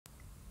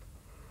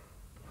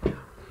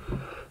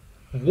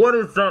What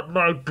is up,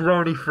 my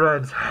brony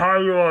friends? How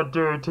you all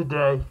doing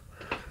today?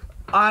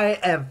 I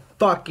am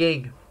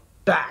fucking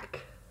back.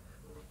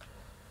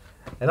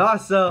 And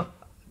also,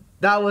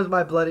 that was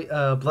my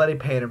bloody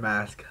painter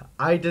mask.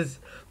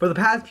 For the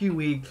past few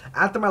weeks,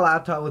 after my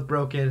laptop was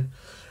broken,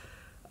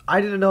 I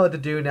didn't know what to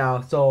do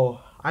now. So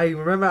I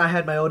remember I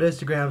had my old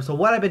Instagram. So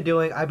what I've been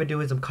doing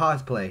some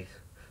cosplay.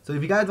 So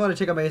if you guys want to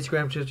check out my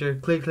Instagram picture,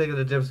 please click in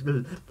the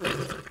description.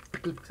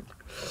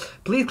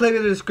 Please click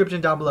in the description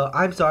down below.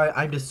 I'm sorry,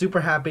 I'm just super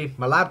happy.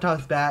 My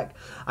laptop's back.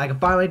 I can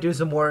finally do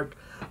some work.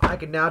 I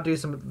can now do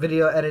some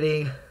video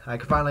editing. I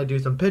can finally do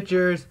some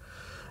pictures.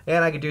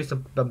 And I can do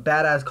some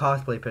badass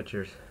cosplay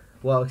pictures.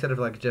 Well, except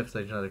for like GIFs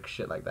and other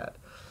shit like that.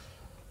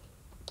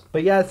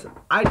 But yes,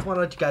 I just want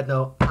to let you guys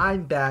know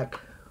I'm back.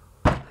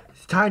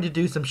 It's time to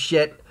do some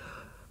shit.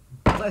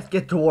 Let's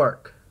get to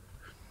work.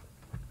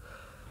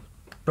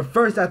 But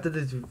first, after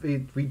this,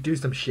 we do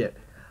some shit.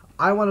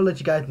 I want to let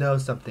you guys know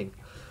something.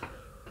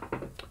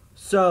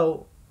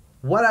 So,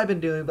 what I've been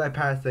doing by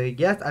past day,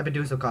 yes, I've been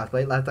doing some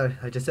cosplay. Last time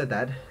I just said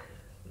that.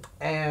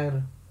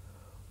 And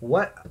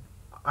what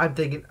I'm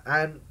thinking,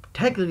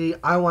 technically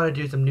I want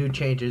to do some new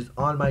changes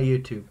on my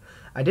YouTube.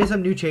 I did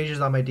some new changes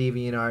on my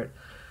DeviantArt.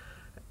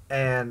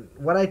 And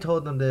when I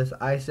told them this,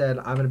 I said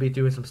I'm going to be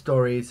doing some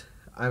stories.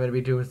 I'm going to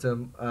be doing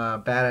some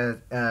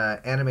badass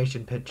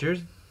animation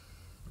pictures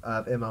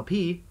of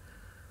MLP.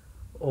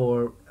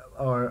 Or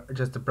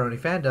just a brony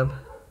fandom.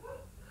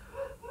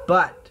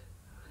 But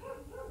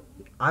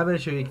I'm going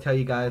to tell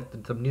you guys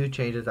some new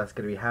changes that's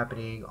going to be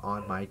happening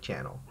on my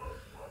channel.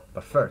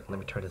 But first, let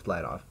me turn this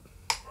light off.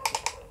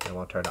 It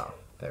won't turn off.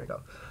 There we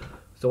go.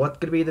 So what's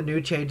going to be the new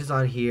changes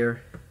on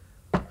here?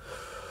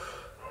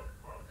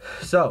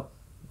 So,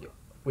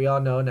 we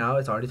all know now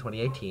it's already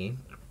 2018.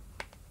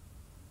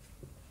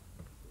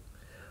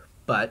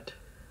 But,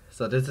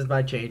 so this is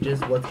my changes.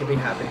 What's going to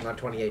be happening on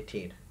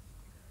 2018?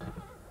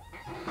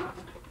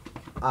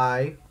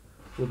 I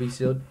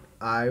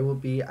will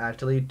be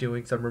actually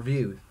doing some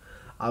reviews.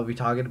 I'll be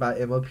talking about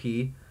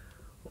MOP,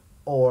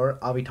 or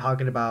I'll be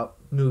talking about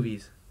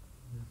movies.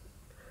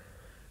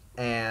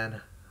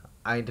 And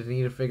I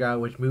need to figure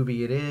out which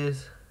movie it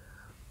is.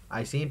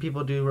 I've seen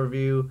people do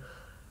review.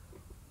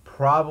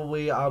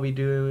 Probably I'll be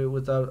doing it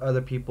with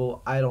other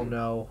people. I don't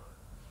know.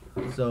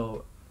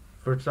 So,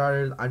 for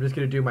starters, I'm just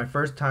going to do my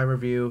first time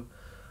review.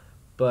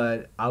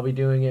 But I'll be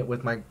doing it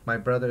with my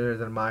brothers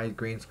and my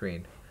green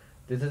screen.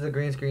 This is a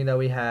green screen that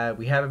we have.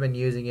 We haven't been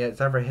using it,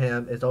 except for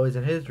him. It's always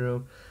in his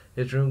room.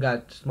 His room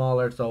got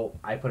smaller, so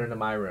I put it in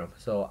my room.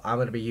 So I'm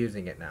going to be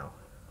using it now.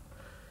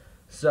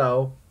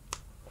 So,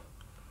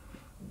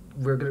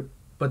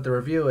 but the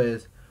review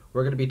is,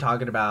 we're going to be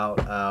talking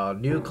about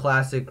new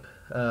classic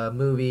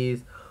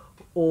movies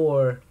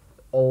or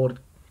old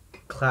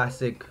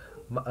classic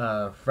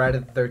Friday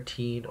the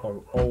 13th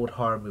or old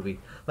horror movie.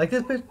 Like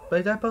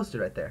that poster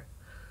right there.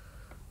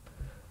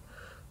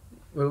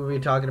 We'll be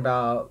talking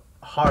about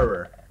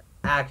horror,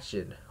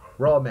 action,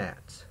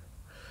 romance,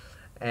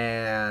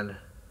 and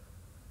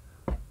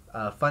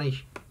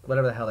funny,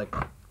 whatever the hell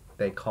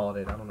they called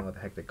it. I don't know what the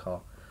heck they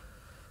call.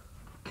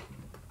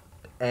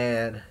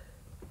 And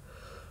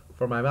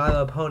for my My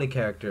Little Pony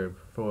character,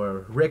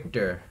 for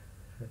Rictor,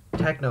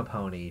 Techno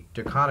Pony,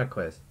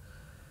 Draconequist,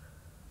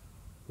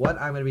 what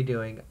I'm going to be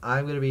doing,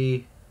 I'm going to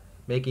be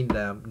making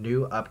them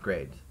new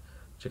upgrades.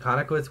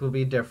 Draconequist will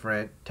be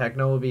different,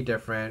 Techno will be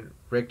different,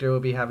 Rictor will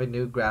be having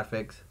new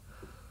graphics.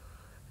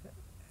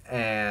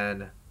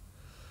 And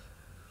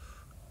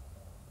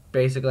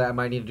basically I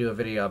might need to do a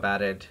video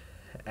about it.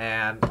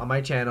 And on my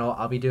channel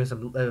I'll be doing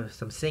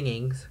some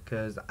singings,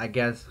 because I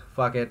guess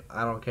fuck it,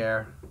 I don't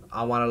care.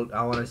 I want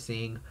to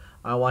sing.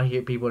 I want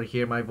people to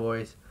hear my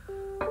voice.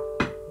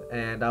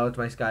 And that was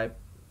my Skype.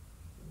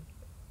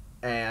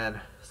 And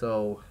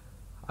so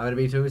I'm going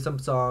to be doing some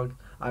songs.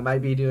 I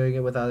might be doing it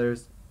with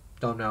others.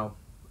 Don't know.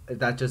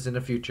 That's just in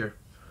the future.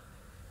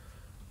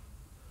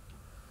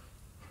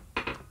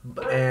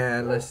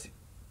 And let's see.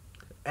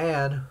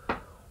 And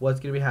what's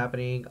gonna be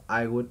happening,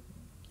 I would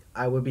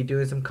be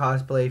doing some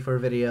cosplay for a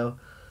video.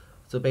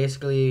 So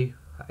basically,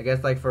 I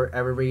guess like for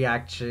every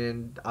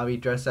reaction, I'll be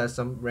dressed as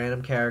some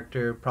random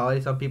character. Probably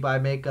some people I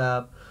make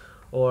up,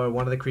 or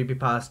one of the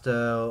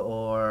creepypasta,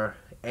 or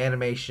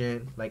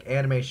animation, like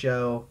anime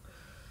show.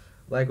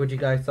 Like what you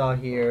guys saw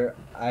here,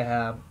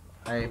 I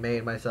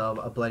made myself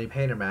a bloody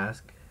painter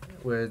mask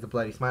with the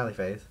bloody smiley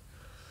face.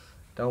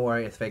 Don't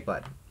worry, it's fake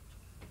blood.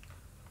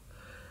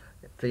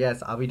 So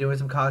yes, I'll be doing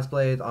some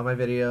cosplays on my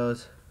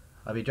videos.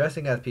 I'll be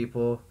dressing as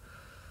people,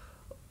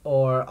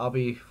 or I'll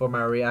be, for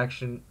my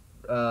reaction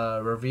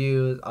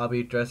reviews, I'll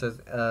be dressed as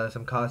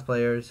some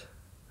cosplayers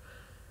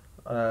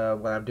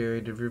when I'm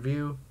doing the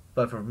review.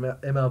 But for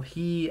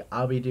MLP,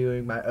 I'll be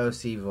doing my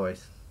OC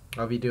voice.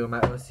 I'll be doing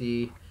my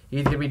OC.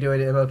 He's gonna be doing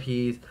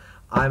MLPs.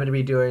 I'm gonna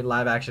be doing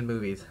live action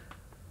movies.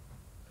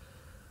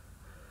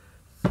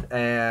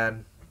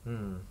 And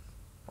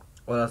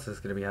what else is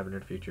gonna be happening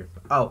in the future?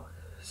 Oh,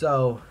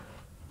 so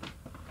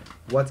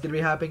what's going to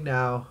be happening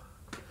now,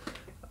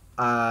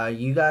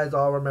 You guys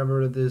all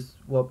remember this.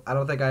 Well, I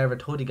don't think I ever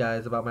told you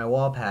guys about my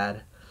wall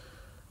pad.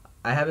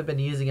 I haven't been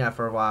using it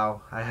for a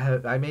while.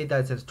 I made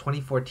that since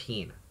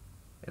 2014,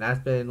 and that's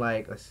been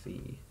like, let's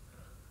see,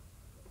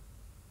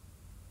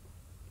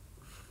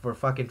 for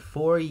fucking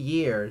 4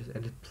 years.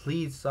 And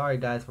please, sorry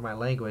guys for my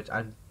language.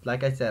 I'm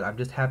like I said, I'm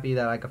just happy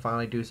that I can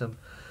finally do some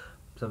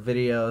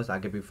videos. I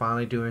could be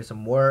finally doing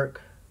some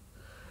work,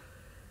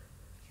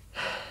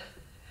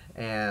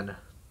 and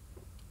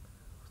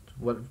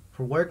what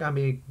for work I'm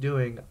be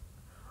doing,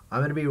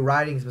 I'm gonna be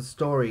writing some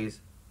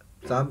stories,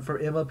 some for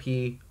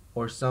MLP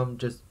or some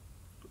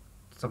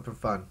for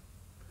fun.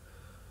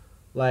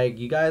 Like,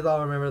 you guys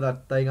all remember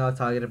that thing I was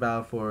talking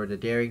about for the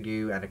Daring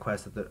Do and the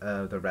Quest of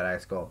the Red Eye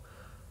Skull.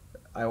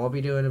 I won't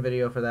be doing a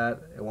video for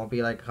that. It won't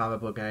be like a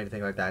comic book or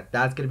anything like that.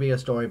 That's gonna be a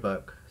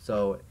storybook.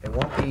 So it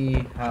won't be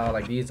how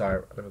like these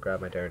are. Let me grab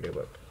my Daring Do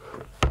book.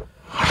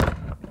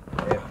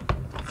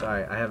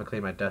 Sorry, I haven't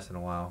cleaned my desk in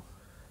a while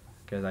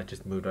because I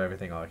just moved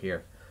everything out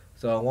here.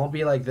 So it won't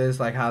be like this,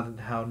 like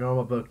how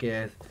normal book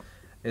is.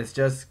 It's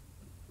just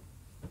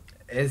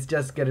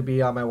gonna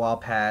be on my wall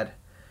pad,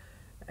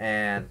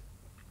 and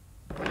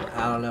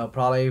I don't know.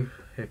 Probably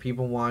if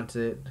people want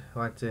to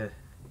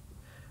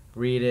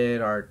read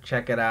it or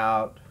check it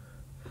out,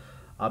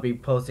 I'll be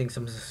posting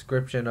some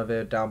description of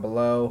it down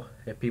below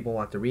if people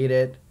want to read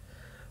it.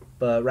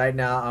 But right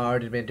now, I've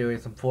already been doing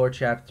some 4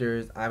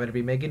 chapters. I'm going to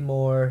be making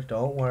more.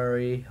 Don't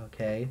worry,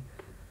 okay?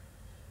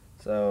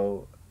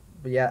 So,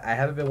 but yeah, I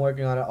haven't been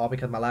working on it all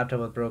because my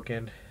laptop was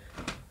broken.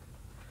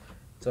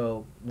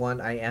 So,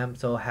 I am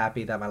so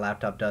happy that my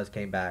laptop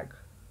came back.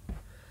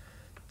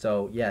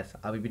 So, yes,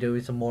 I'll be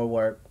doing some more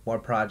work, more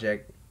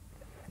project,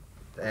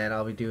 and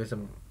I'll be doing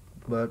some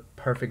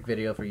perfect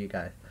video for you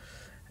guys.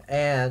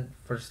 And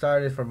for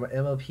starters, from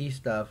MLP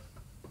stuff,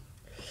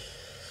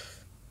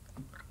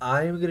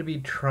 I'm gonna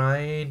be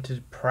trying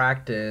to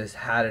practice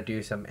how to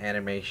do some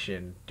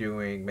animation,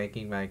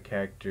 making my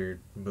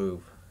character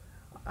move.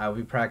 I'll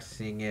be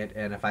practicing it,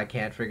 and if I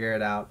can't figure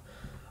it out,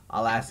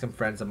 I'll ask some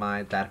friends of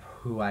mine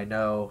who I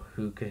know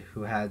who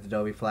has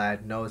Adobe Flash,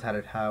 knows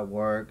how it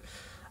works.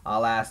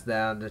 I'll ask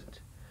them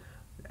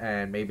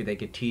and maybe they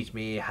could teach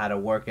me how to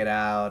work it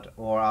out,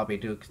 or I'll be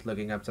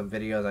looking up some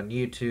videos on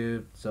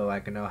YouTube so I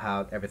can know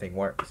how everything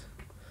works.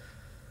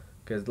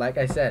 Because like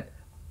I said,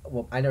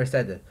 well, I never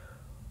said this,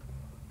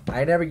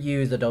 I never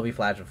used Adobe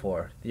Flash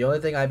before. The only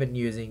thing I've been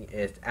using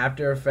is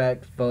After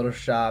Effects,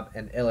 Photoshop,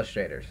 and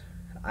Illustrators.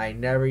 I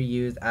never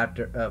used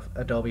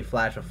Adobe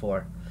Flash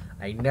before.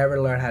 I never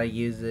learned how to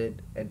use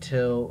it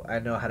until I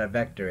know how to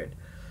vector it.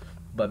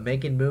 But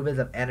making movements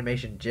of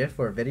animation GIF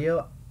or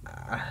video,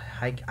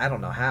 I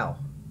don't know how.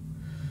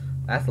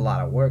 That's a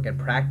lot of work and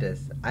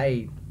practice.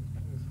 I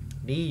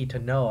need to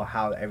know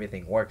how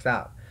everything works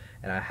out,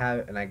 and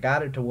I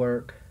got it to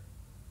work.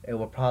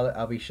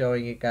 I'll be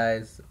showing it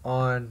guys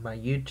on my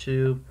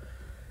YouTube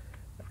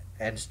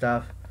and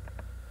stuff.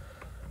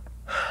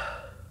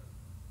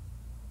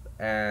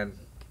 And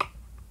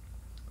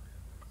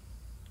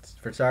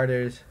for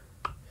starters,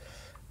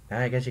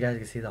 I guess you guys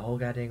can see the whole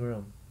goddamn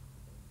room.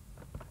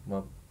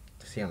 Well,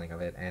 the ceiling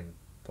of it and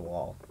the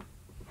wall.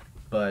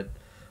 But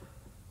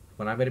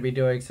when I'm gonna be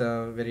doing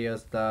some video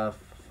stuff,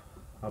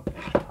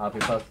 I'll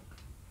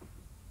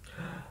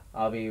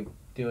be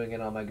doing it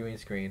on my green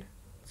screen.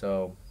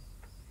 So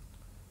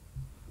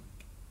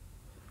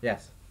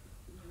yes.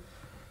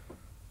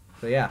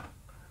 So yeah,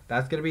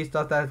 that's gonna be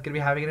stuff that's gonna be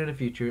happening in the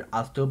future.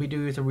 I'll still be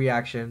doing some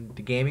reaction.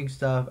 The gaming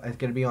stuff is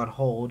gonna be on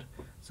hold,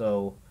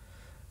 so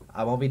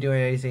I won't be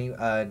doing anything.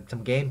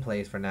 Some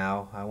gameplays for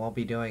now. I won't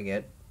be doing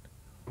it.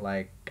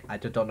 Like, I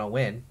just don't know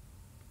when.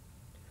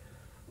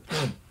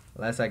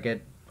 Unless I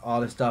get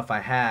all the stuff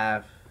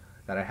that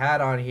I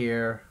had on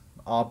here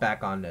all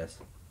back on this.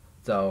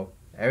 So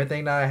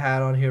everything that I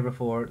had on here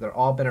before, they're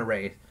all been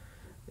erased.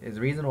 The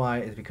reason why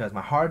is because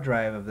my hard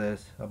drive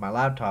of my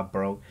laptop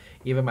broke.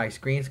 Even my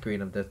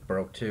screen of this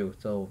broke too.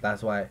 So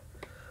that's why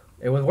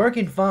it was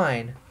working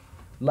fine.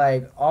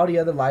 Like all the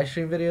other live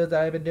stream videos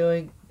that I've been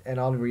doing and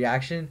all the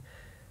reaction,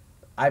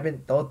 the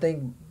whole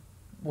thing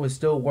was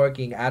still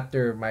working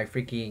after my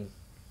freaking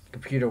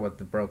computer was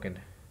broken.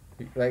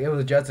 Like, it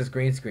was just a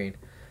green screen,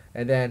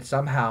 and then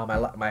somehow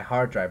my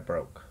hard drive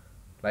broke.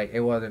 Like,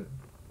 it wasn't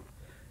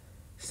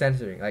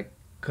censoring. Like,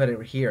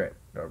 couldn't hear it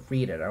or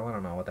read it. I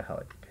don't know what the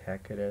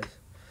heck it is.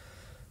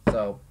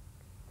 So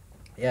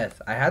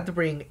yes, I had to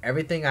bring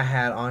everything I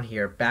had on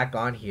here back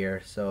on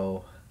here.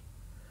 So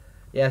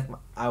yes,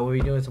 I will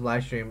be doing some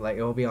live stream. Like,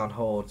 it will be on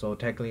hold. So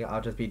technically,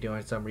 I'll just be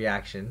doing some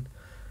reaction,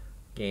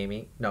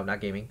 gaming. No, not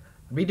gaming.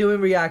 I'll be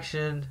doing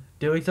reaction,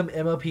 doing some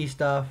MLP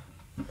stuff,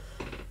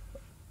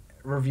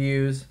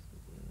 reviews.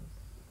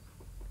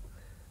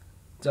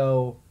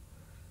 So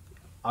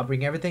I'll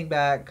bring everything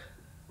back.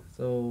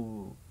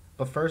 So,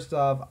 but first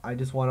off, I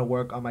just want to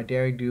work on my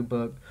Daring Do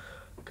book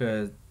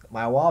because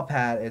my wall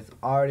pad has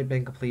already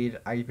been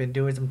completed. I've been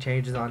doing some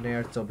changes on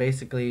there. So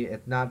basically,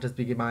 it's not just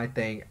be my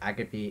thing. It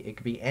could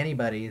be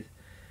anybody's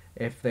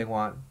if they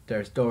want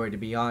their story to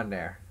be on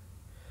there.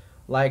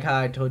 Like how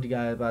I told you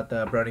guys about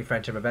the Bony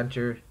Friendship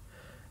Adventure.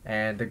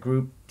 and the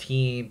group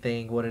team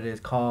thing, what it is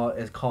called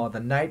the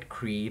Night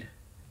Creed,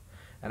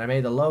 and I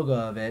made the logo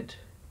of it.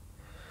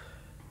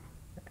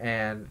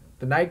 And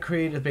the Night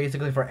Creed is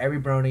basically for every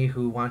brony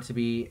who wants to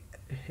be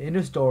in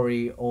a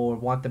story or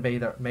want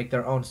to make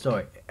their own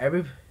story.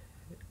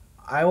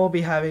 I won't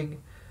be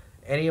having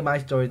any of my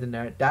stories in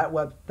there. That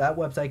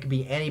website could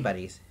be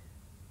anybody's.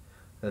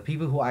 The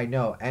people who I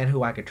know and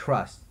who I could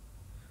trust.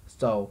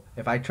 So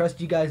if I trust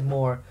you guys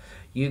more,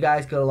 you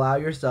guys could allow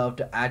yourself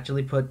to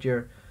actually put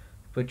your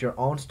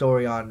own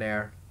story on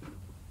there.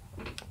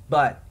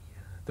 But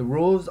the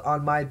rules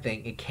on my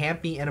thing, it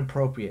can't be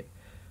inappropriate.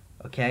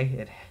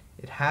 Okay?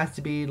 It has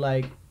to be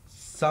like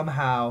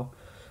somehow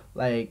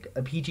like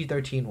a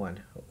PG-13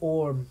 one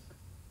or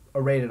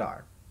a rated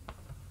R.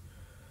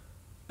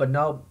 But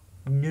no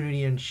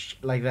nudity and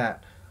like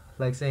that.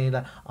 Like saying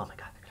that, oh my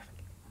god,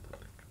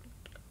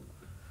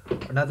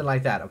 or nothing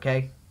like that,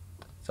 okay?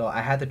 So I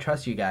had to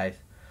trust you guys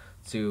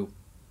to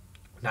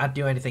not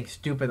do anything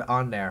stupid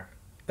on there.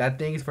 That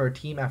thing is for a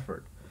team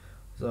effort.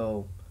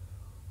 So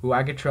who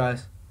I could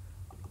trust,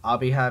 I'll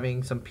be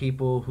having some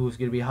people who's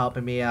gonna be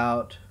helping me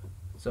out.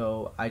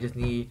 So I just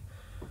need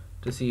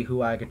to see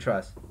who I could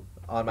trust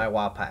on my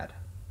Wattpad.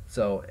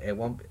 So it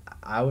won't.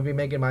 I will be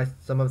making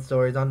some of the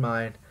stories on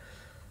mine.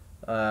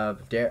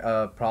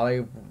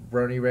 Probably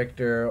Brony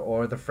Rictor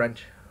or the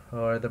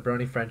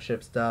Brony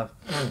friendship stuff.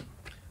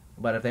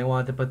 But if they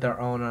want to put their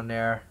own on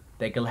there,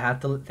 they have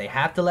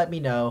to let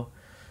me know,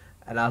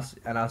 and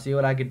I'll see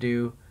what I could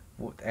do,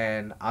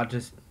 and I'll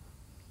just,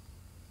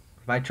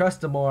 if I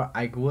trust them more,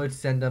 I would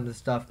send them the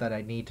stuff that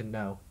I need to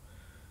know.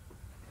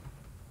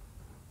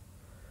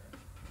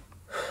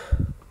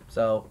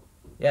 So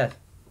yes,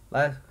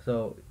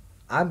 so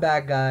I'm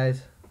back,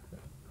 guys.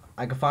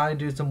 I can finally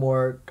do some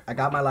work. I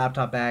got my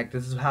laptop back.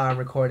 This is how I'm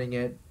recording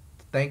it.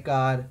 Thank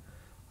God,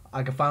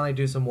 I can finally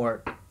do some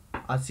work.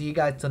 I'll see you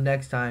guys till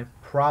next time.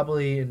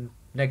 Probably in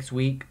next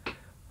week,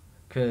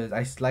 cause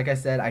like I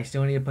said, I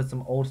still need to put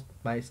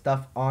my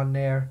stuff on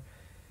there,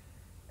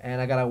 and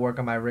I gotta work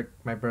on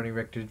my Bony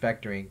Rictor's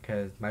vectoring,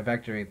 cause my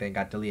vectoring thing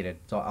got deleted.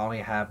 So I only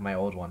have my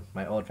old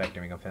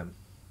vectoring of him.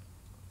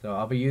 So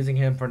I'll be using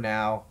him for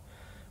now.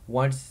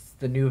 Once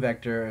the new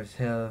vector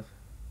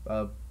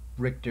of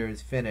Rictor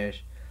is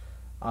finished,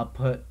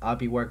 I'll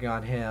be working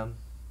on him.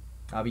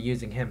 I'll be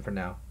using him for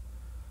now.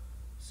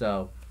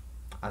 So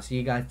I'll see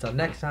you guys till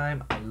next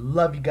time. I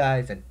love you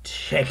guys, and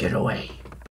take it away.